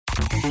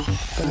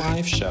The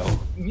live show.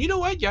 You know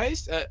what,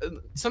 guys?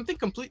 Something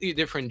completely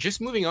different.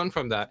 Just moving on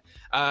from that.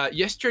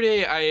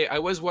 Yesterday, I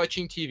was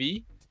watching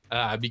TV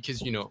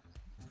because,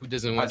 who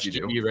doesn't As watch you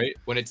do. TV, right?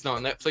 When it's not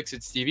Netflix,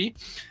 it's TV.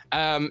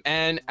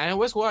 And I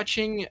was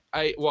watching.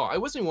 I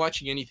wasn't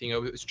watching anything. I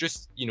was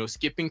just,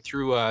 skipping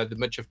through the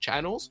bunch of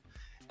channels,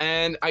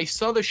 and I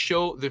saw the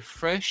show, The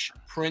Fresh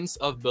Prince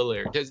of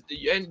Bel-Air.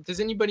 Does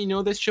anybody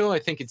know this show? I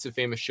think it's a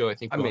famous show. I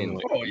think. I mean,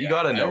 Oh, you yeah.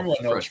 gotta know Everyone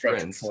knows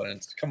Fresh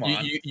Prince. Come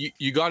on.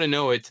 You got to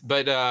know it,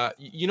 but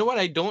you know what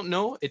I don't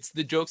know? It's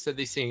the jokes that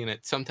they say in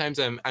it. Sometimes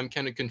I'm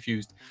kind of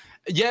confused.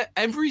 Yeah,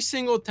 every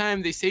single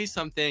time they say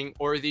something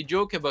or they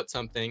joke about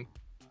something,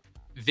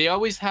 they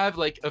always have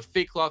like a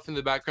fake laugh in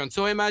the background.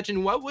 So I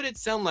imagine, what would it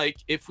sound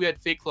like if we had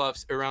fake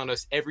laughs around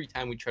us every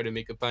time we try to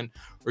make a pun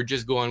or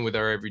just go on with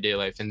our everyday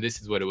life? And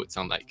this is what it would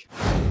sound like.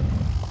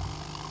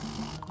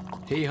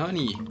 Hey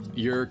honey,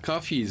 your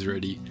coffee is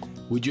ready.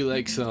 Would you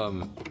like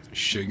some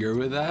sugar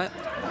with that?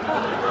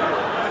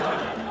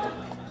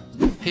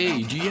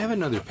 Hey, do you have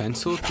another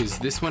pencil? Because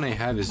this one I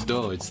have is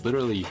dull. It's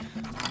literally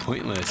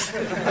pointless.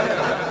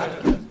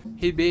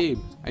 Hey babe,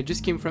 I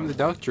just came from the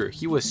doctor.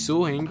 He was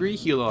so angry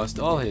he lost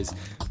all his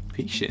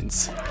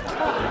patience.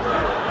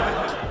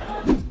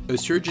 A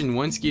surgeon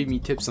once gave me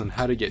tips on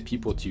how to get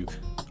people to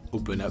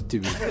open up to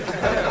me.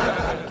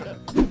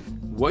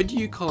 What do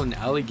you call an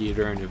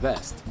alligator in a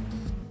vest?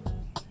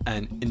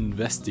 An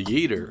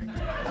investigator.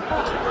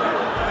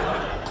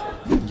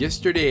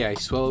 Yesterday I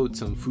swallowed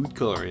some food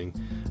coloring.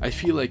 I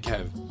feel like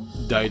I've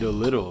died a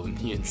little on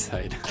the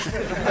inside.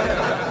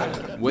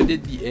 What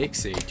did the egg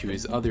say to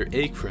his other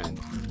egg friend?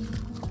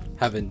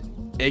 Have an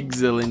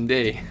excellent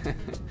day.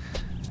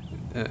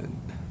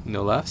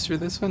 No laughs for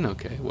this one?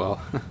 Okay,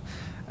 well,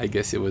 I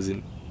guess it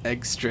wasn't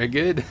extra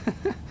good.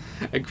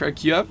 I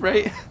crack you up,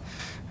 right?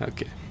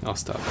 Okay, I'll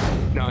stop.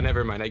 No,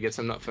 never mind. I guess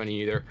I'm not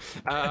funny either.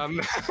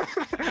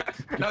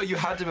 No, you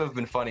had to have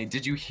been funny.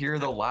 Did you hear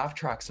the laugh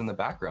tracks in the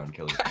background,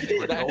 Killy? I They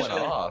were did, going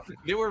actually. off.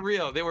 They were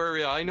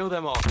real. I know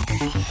them all.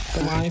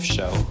 The live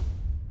show.